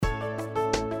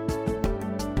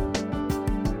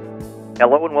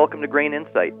Hello and welcome to Grain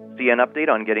Insight, CN update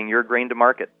on getting your grain to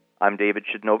market. I'm David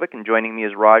Shidnovic, and joining me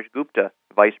is Raj Gupta,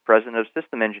 Vice President of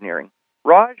System Engineering.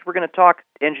 Raj, we're going to talk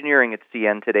engineering at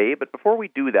CN today, but before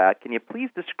we do that, can you please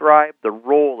describe the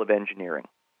role of engineering?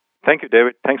 Thank you,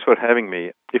 David. Thanks for having me.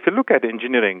 If you look at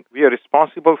engineering, we are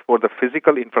responsible for the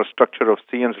physical infrastructure of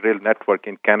CN's rail network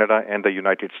in Canada and the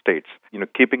United States,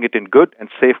 keeping it in good and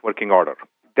safe working order.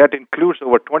 That includes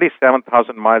over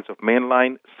 27,000 miles of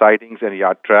mainline, sidings, and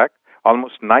yard track,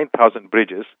 almost 9,000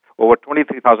 bridges, over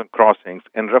 23,000 crossings,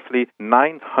 and roughly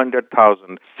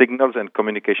 900,000 signals and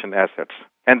communication assets.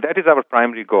 And that is our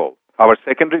primary goal. Our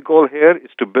secondary goal here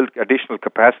is to build additional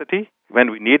capacity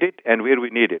when we need it and where we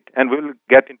need it. And we'll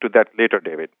get into that later,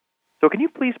 David. So can you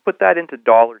please put that into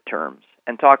dollar terms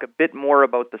and talk a bit more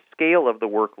about the scale of the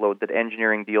workload that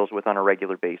engineering deals with on a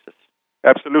regular basis?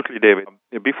 Absolutely, David.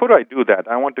 Before I do that,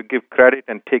 I want to give credit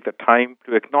and take the time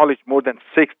to acknowledge more than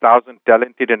 6,000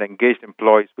 talented and engaged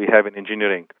employees we have in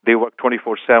engineering. They work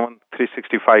 24/7,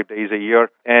 365 days a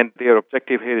year, and their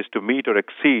objective here is to meet or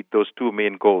exceed those two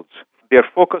main goals. They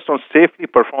are focused on safely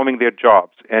performing their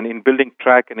jobs and in building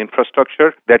track and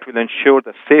infrastructure that will ensure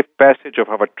the safe passage of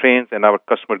our trains and our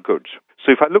customer goods.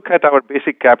 So if I look at our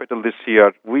basic capital this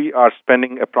year, we are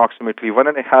spending approximately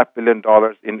 $1.5 billion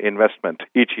in investment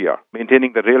each year,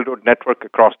 maintaining the railroad network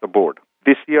across the board.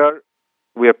 This year,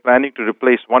 we are planning to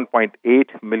replace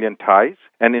 1.8 million ties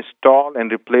and install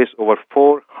and replace over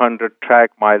 400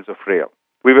 track miles of rail.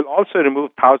 We will also remove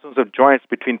thousands of joints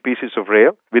between pieces of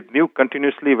rail with new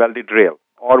continuously welded rail,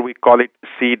 or we call it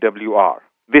CWR.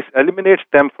 This eliminates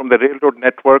them from the railroad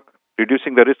network,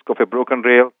 reducing the risk of a broken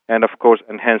rail, and of course,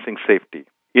 enhancing safety.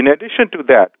 In addition to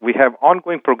that, we have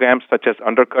ongoing programs such as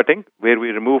undercutting, where we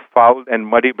remove foul and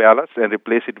muddy ballast and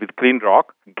replace it with clean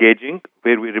rock, gauging,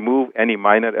 where we remove any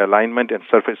minor alignment and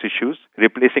surface issues,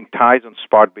 replacing ties on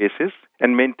spot basis,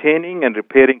 and maintaining and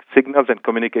repairing signals and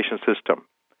communication system.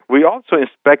 We also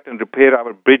inspect and repair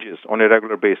our bridges on a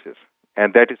regular basis,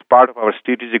 and that is part of our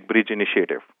strategic bridge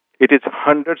initiative. It is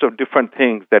hundreds of different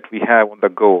things that we have on the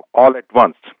go all at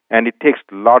once, and it takes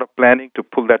a lot of planning to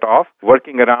pull that off,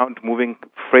 working around, moving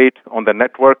freight on the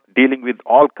network, dealing with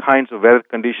all kinds of weather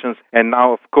conditions, and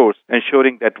now, of course,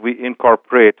 ensuring that we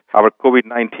incorporate our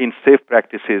COVID-19 safe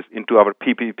practices into our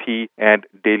PPP and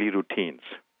daily routines.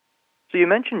 So you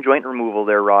mentioned joint removal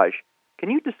there, Raj.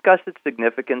 Can you discuss its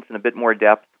significance in a bit more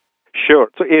depth? Sure.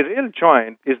 So a rail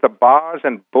joint is the bars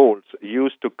and bolts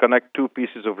used to connect two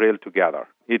pieces of rail together.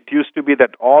 It used to be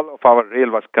that all of our rail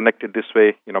was connected this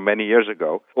way, many years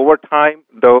ago. Over time,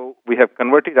 though, we have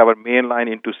converted our main line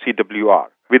into CWR.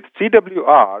 With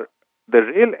CWR, the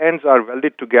rail ends are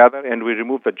welded together and we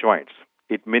remove the joints.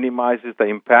 It minimizes the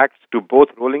impacts to both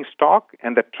rolling stock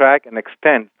and the track and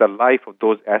extends the life of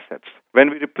those assets. When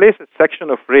we replace a section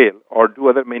of rail or do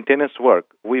other maintenance work,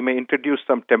 we may introduce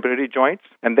some temporary joints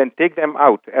and then take them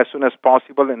out as soon as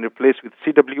possible and replace with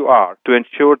CWR to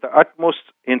ensure the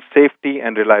utmost in safety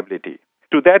and reliability.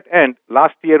 To that end,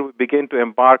 last year we began to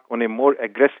embark on a more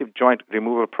aggressive joint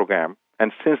removal program,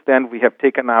 and since then we have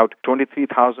taken out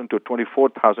 23,000 to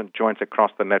 24,000 joints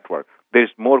across the network. There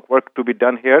is more work to be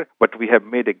done here, but we have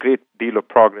made a great deal of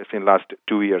progress in the last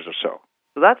 2 years or so.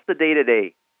 So that's the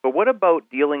day-to-day. But what about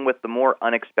dealing with the more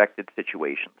unexpected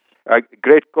situations?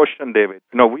 Great question, David.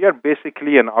 We are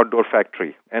basically an outdoor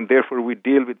factory, and therefore we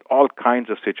deal with all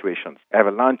kinds of situations: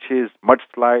 avalanches,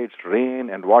 mudslides, rain,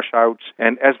 and washouts,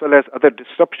 and as well as other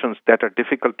disruptions that are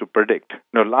difficult to predict.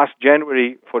 Last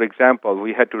January, for example,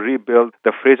 we had to rebuild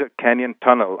the Fraser Canyon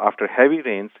Tunnel after heavy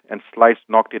rains and slides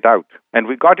knocked it out. And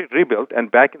we got it rebuilt and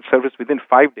back in service within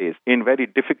 5 days in very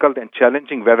difficult and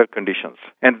challenging weather conditions.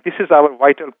 And this is our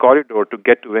vital corridor to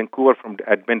get to Vancouver from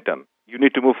Edmonton. You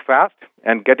need to move fast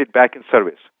and get it back in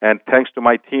service. And thanks to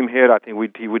my team here, I think we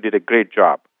did a great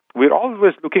job. We're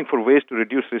always looking for ways to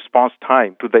reduce response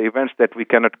time to the events that we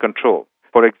cannot control.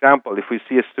 For example, if we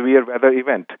see a severe weather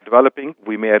event developing,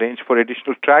 we may arrange for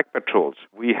additional track patrols.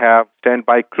 We have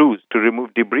standby crews to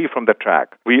remove debris from the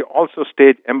track. We also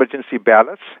stage emergency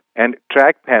ballasts and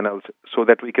track panels so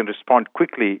that we can respond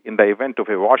quickly in the event of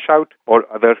a washout or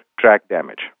other track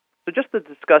damage. So just to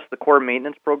discuss the core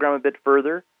maintenance program a bit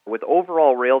further, with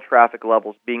overall rail traffic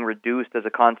levels being reduced as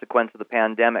a consequence of the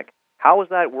pandemic, how has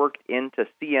that worked into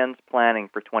CN's planning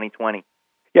for 2020?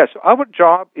 Yeah, so our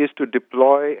job is to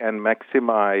deploy and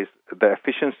maximize the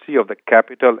efficiency of the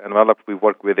capital envelope we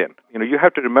work within. You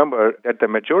have to remember that the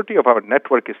majority of our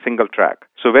network is single track.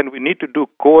 So when we need to do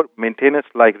core maintenance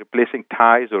like replacing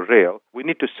ties or rail, we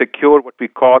need to secure what we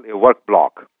call a work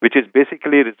block, which is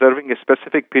basically reserving a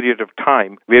specific period of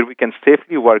time where we can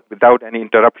safely work without any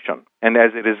interruption. And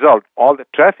as a result, all the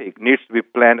traffic needs to be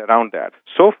planned around that.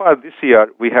 So far this year,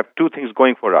 we have two things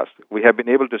going for us. We have been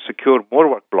able to secure more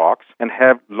work blocks and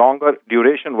have longer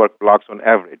duration work blocks on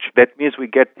average. That means we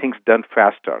get things done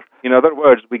faster. In other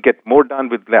words, we get more done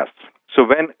with less. So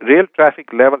when rail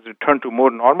traffic levels return to more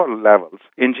normal levels,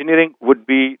 engineering would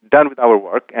be done with our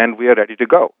work and we are ready to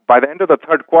go. By the end of the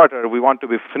third quarter, we want to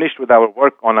be finished with our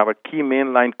work on our key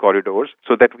mainline corridors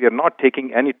so that we are not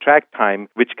taking any track time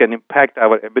which can impact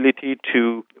our ability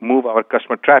to move our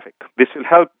customer traffic. This will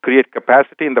help create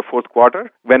capacity in the fourth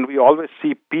quarter when we always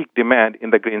see peak demand in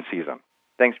the grain season.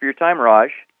 Thanks for your time, Raj,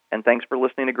 and thanks for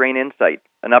listening to Grain Insight,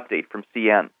 an update from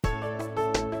CN.